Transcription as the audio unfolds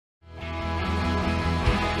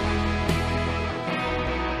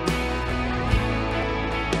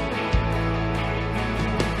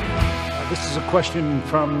This is a question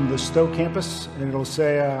from the Stowe campus, and it'll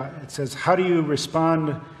say, it says, how do you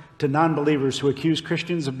respond to non-believers who accuse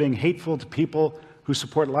Christians of being hateful to people who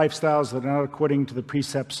support lifestyles that are not according to the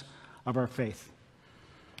precepts of our faith?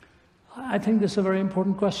 I think this is a very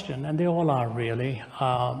important question, and they all are really.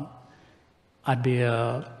 I'd be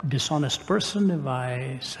a dishonest person if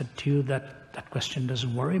I said to you that that question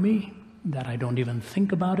doesn't worry me, that I don't even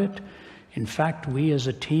think about it. In fact, we as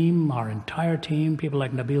a team, our entire team, people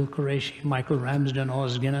like Nabil Qureshi, Michael Ramsden,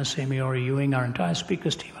 Oz Guinness, Amy Ewing, our entire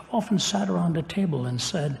speakers team have often sat around a table and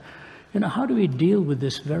said, you know, how do we deal with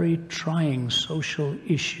this very trying social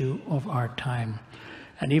issue of our time?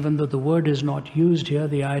 And even though the word is not used here,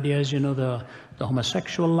 the idea is, you know, the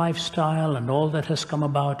homosexual lifestyle and all that has come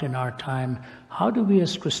about in our time, how do we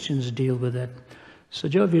as Christians deal with it? So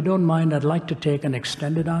Joe, if you don't mind, I'd like to take an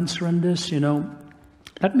extended answer on this. You know,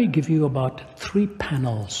 let me give you about 3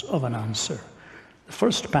 panels of an answer. The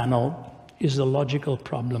first panel is the logical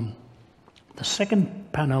problem. The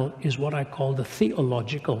second panel is what I call the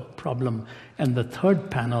theological problem. And the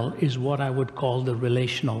third panel is what I would call the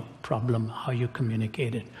relational problem, how you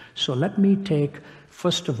communicate it. So let me take,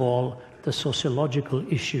 first of all, the sociological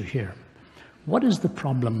issue here. What is the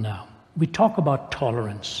problem now? We talk about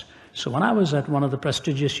tolerance. So when I was at one of the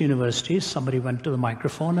prestigious universities, somebody went to the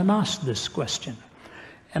microphone and asked this question.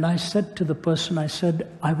 And I said to the person, I said,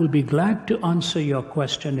 I will be glad to answer your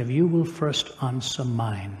question if you will first answer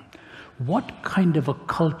mine. What kind of a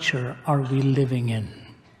culture are we living in?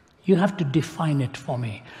 You have to define it for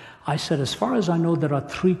me. I said, as far as I know, there are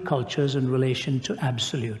 3 cultures in relation to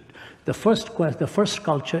absolute. The first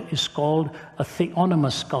culture is called a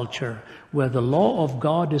theonomous culture, where the law of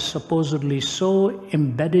God is supposedly so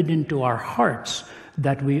embedded into our hearts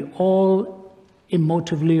that we all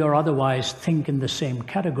emotively or otherwise think in the same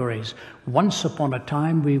categories. Once upon a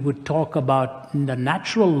time, we would talk about the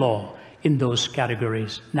natural law in those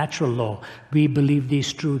categories, natural law. We believe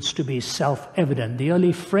these truths to be self-evident. The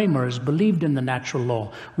early framers believed in the natural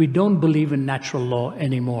law. We don't believe in natural law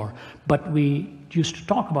anymore, but we used to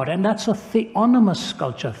talk about it, and that's a theonomous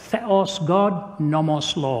culture. Theos, God,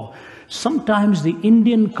 nomos, law. Sometimes the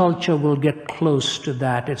Indian culture will get close to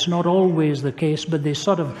that. It's not always the case, but they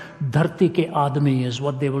sort of, dharti ke aadmi is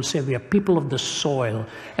what they will say. We are people of the soil.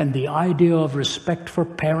 And the idea of respect for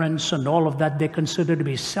parents and all of that, they consider to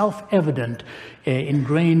be self-evident,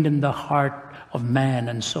 ingrained in the heart of man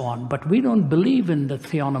and so on. But we don't believe in the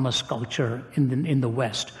theonomous culture in the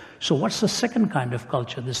West. So what's the second kind of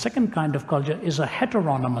culture? The second kind of culture is a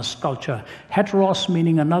heteronomous culture. Heteros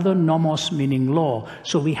meaning another, nomos meaning law.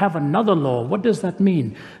 So we have another law. What does that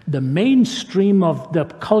mean? The mainstream of the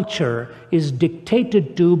culture is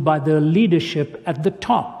dictated to by the leadership at the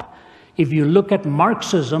top. If you look at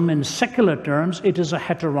Marxism in secular terms, it is a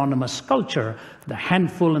heteronomous culture. The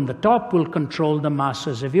handful in the top will control the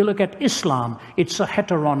masses. If you look at Islam, it's a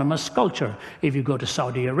heteronomous culture. If you go to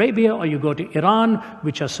Saudi Arabia or you go to Iran,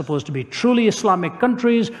 which are supposed to be truly Islamic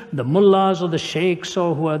countries, the mullahs or the sheikhs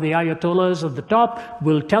or who are the ayatollahs at the top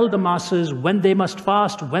will tell the masses when they must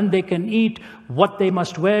fast, when they can eat, what they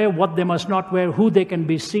must wear, what they must not wear, who they can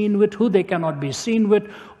be seen with, who they cannot be seen with.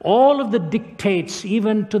 All of the dictates,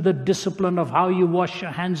 even to the discipline of how you wash your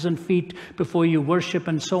hands and feet before you worship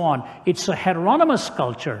and so on. It's a heteronomous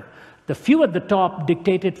culture. The few at the top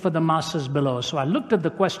dictate it for the masses below. So I looked at the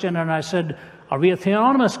question and I said, are we a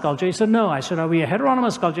theonomous culture? He said, no. I said, are we a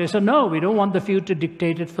heteronomous culture? He said, no, we don't want the few to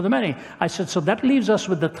dictate it for the many. I said, so that leaves us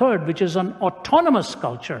with the third, which is an autonomous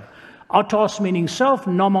culture. Autos meaning self,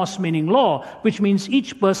 nomos meaning law, which means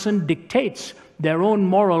each person dictates their own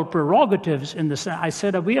moral prerogatives in the. I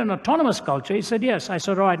said, are we an autonomous culture? He said, yes. I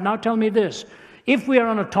said, all right, now tell me this. If we are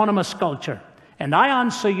an autonomous culture, and I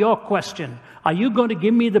answer your question, are you going to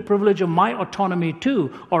give me the privilege of my autonomy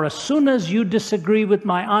too? Or as soon as you disagree with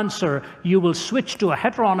my answer, you will switch to a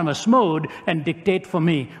heteronomous mode and dictate for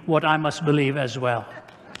me what I must believe as well?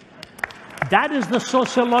 That is the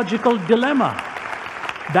sociological dilemma.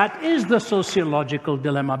 That is the sociological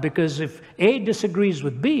dilemma, because if A disagrees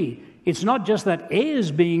with B, it's not just that A is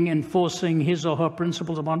enforcing his or her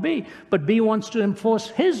principles upon B, but B wants to enforce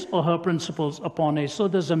his or her principles upon A. So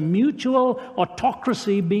there's a mutual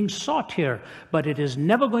autocracy being sought here, but it is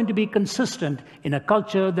never going to be consistent in a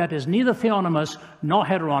culture that is neither theonomous nor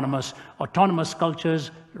heteronomous. Autonomous cultures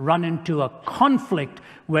run into a conflict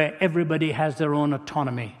where everybody has their own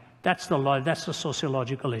autonomy. That's the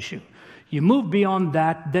sociological issue. You move beyond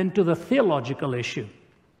that, then to the theological issue.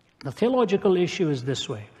 The theological issue is this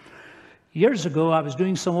way. Years ago, I was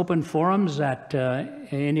doing some open forums at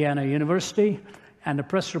Indiana University, and the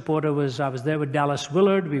press reporter I was there with Dallas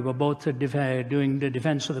Willard. We were both doing the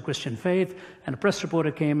defense of the Christian faith, and a press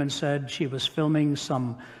reporter came and said she was filming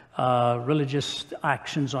some religious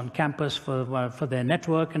actions on campus for their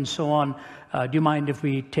network and so on. Do you mind if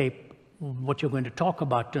we tape what you're going to talk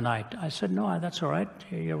about tonight? I said, no, that's all right.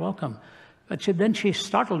 You're welcome. But then she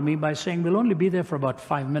startled me by saying, we'll only be there for about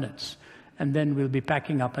 5 minutes, and then we'll be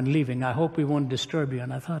packing up and leaving. I hope we won't disturb you.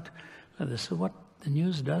 And I thought, well, this is what the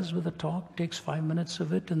news does with a talk, takes 5 minutes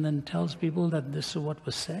of it and then tells people that this is what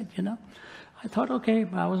was said, you know. I thought, okay,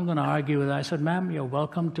 I wasn't going to argue with her. I said, ma'am, you're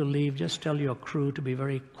welcome to leave. Just tell your crew to be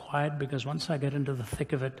very quiet, because once I get into the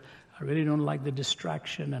thick of it, I really don't like the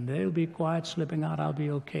distraction, and they'll be quiet, slipping out, I'll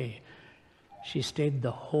be okay. She stayed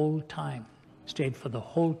the whole time, stayed for the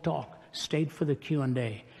whole talk, stayed for the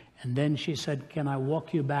Q&A. And then she said, can I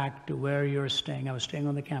walk you back to where you're staying? I was staying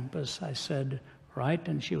on the campus. I said, right,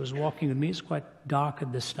 and she was walking with me. It's quite dark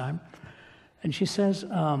at this time. And she says,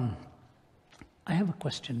 I have a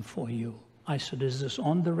question for you. I said, is this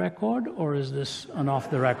on the record or is this an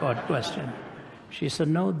off-the-record question? She said,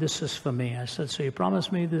 no, this is for me. I said, so you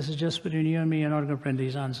promise me this is just between you and me, you're not going to print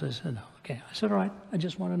these answers? She said, no. Okay. I said, all right, I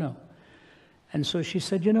just want to know. And so she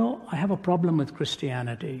said, you know, I have a problem with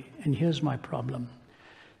Christianity, and here's my problem.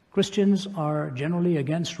 Christians are generally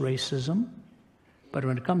against racism, but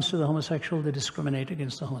when it comes to the homosexual, they discriminate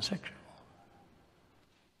against the homosexual.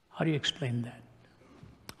 How do you explain that?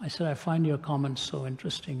 I said, I find your comments so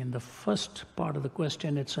interesting. In the first part of the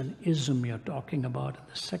question, it's an ism you're talking about. In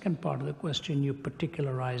the second part of the question, you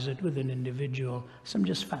particularize it with an individual. So I'm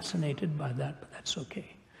just fascinated by that, but that's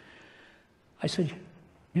okay. I said,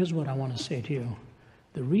 here's what I want to say to you.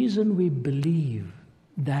 The reason we believe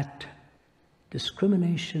that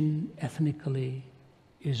discrimination ethnically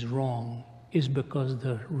is wrong is because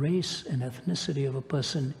the race and ethnicity of a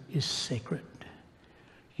person is sacred.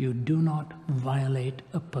 You do not violate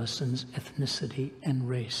a person's ethnicity and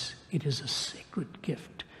race. It is a sacred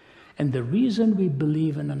gift. And the reason we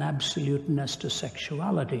believe in an absoluteness to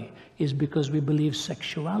sexuality is because we believe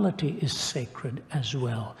sexuality is sacred as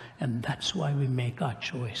well. And that's why we make our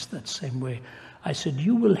choice that same way. I said,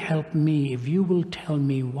 you will help me if you will tell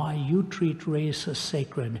me why you treat race as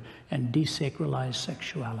sacred and desacralize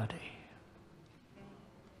sexuality.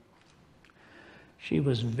 She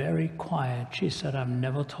was very quiet. She said, I've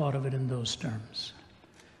never thought of it in those terms.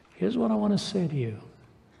 Here's what I want to say to you.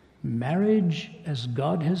 Marriage, as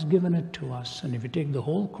God has given it to us, and if you take the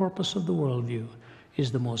whole corpus of the worldview,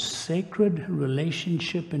 is the most sacred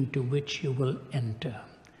relationship into which you will enter.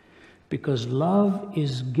 Because love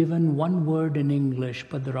is given one word in English,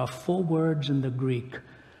 but there are 4 words in the Greek.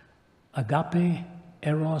 Agape,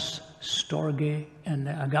 eros, storge, and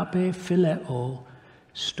agape, phileo,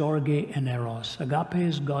 storge, and eros. Agape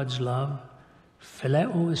is God's love.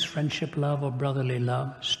 Phileo is friendship love or brotherly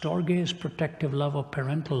love. Storge is protective love or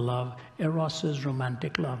parental love. Eros is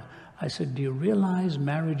romantic love. I said, do you realize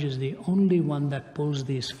marriage is the only one that pulls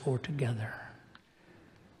these 4 together?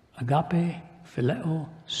 Agape, phileo,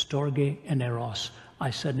 storge, and eros. I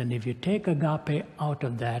said, and if you take agape out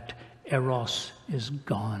of that, eros is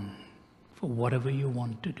gone for whatever you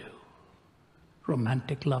want to do.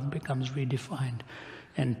 Romantic love becomes redefined.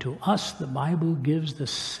 And to us, the Bible gives the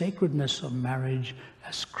sacredness of marriage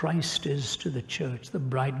as Christ is to the church, the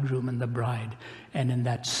bridegroom and the bride. And in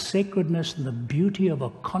that sacredness and the beauty of a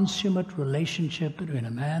consummate relationship between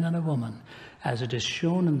a man and a woman, as it is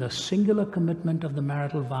shown in the singular commitment of the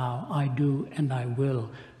marital vow, I do and I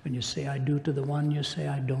will. When you say I do to the one, you say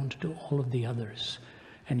I don't to all of the others.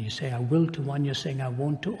 And you say I will to one, you're saying I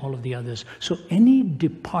won't to all of the others. So any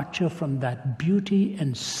departure from that beauty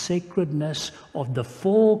and sacredness of the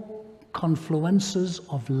 4 confluences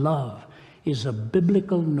of love is a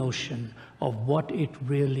biblical notion of what it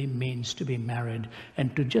really means to be married.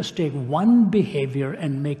 And to just take one behavior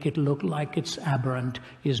and make it look like it's aberrant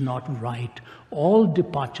is not right. All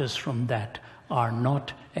departures from that are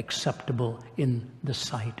not acceptable in the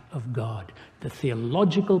sight of God. The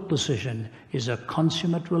theological position is a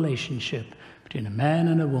consummate relationship between a man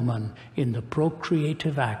and a woman in the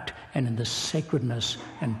procreative act and in the sacredness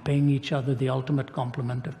and paying each other the ultimate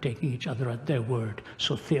compliment of taking each other at their word.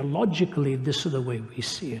 So theologically, this is the way we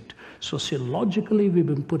see it. Sociologically, we've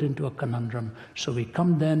been put into a conundrum. So we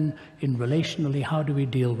come then in relationally, how do we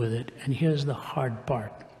deal with it? And here's the hard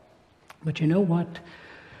part. But you know what?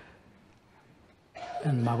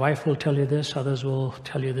 And my wife will tell you this, others will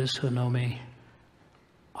tell you this who know me.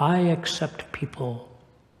 I accept people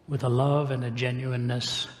with a love and a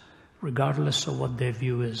genuineness, regardless of what their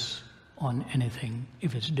view is on anything,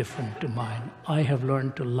 if it's different to mine. I have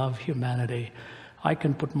learned to love humanity. I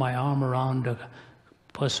can put my arm around a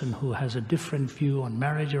person who has a different view on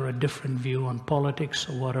marriage or a different view on politics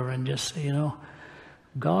or whatever, and just say,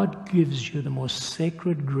 God gives you the most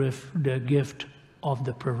sacred gift, the gift of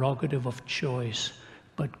the prerogative of choice,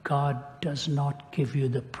 but God does not give you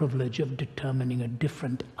the privilege of determining a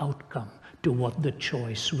different outcome to what the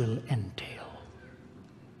choice will entail.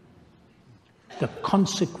 The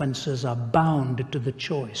consequences are bound to the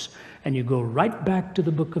choice. And you go right back to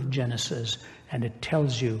the book of Genesis, and it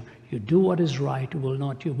tells you, you do what is right,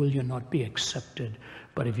 will you not be accepted.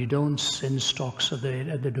 But if you don't, sin stalks at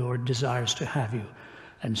the door, desires to have you.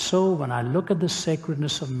 And so when I look at the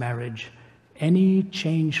sacredness of marriage, any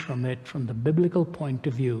change from it, from the biblical point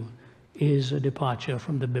of view, is a departure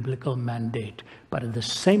from the biblical mandate. But at the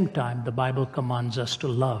same time, the Bible commands us to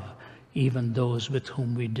love even those with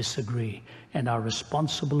whom we disagree. And our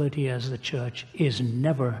responsibility as the church is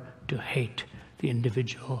never to hate the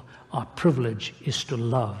individual. Our privilege is to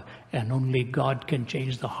love. And only God can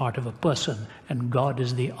change the heart of a person. And God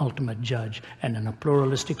is the ultimate judge. And in a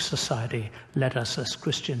pluralistic society, let us as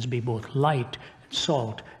Christians be both light and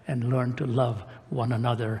salt and learn to love one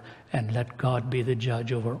another. And let God be the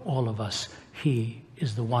judge over all of us. He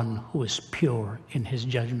is the one who is pure in his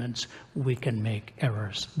judgments. We can make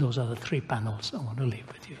errors. Those are the 3 panels I want to leave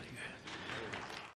with you.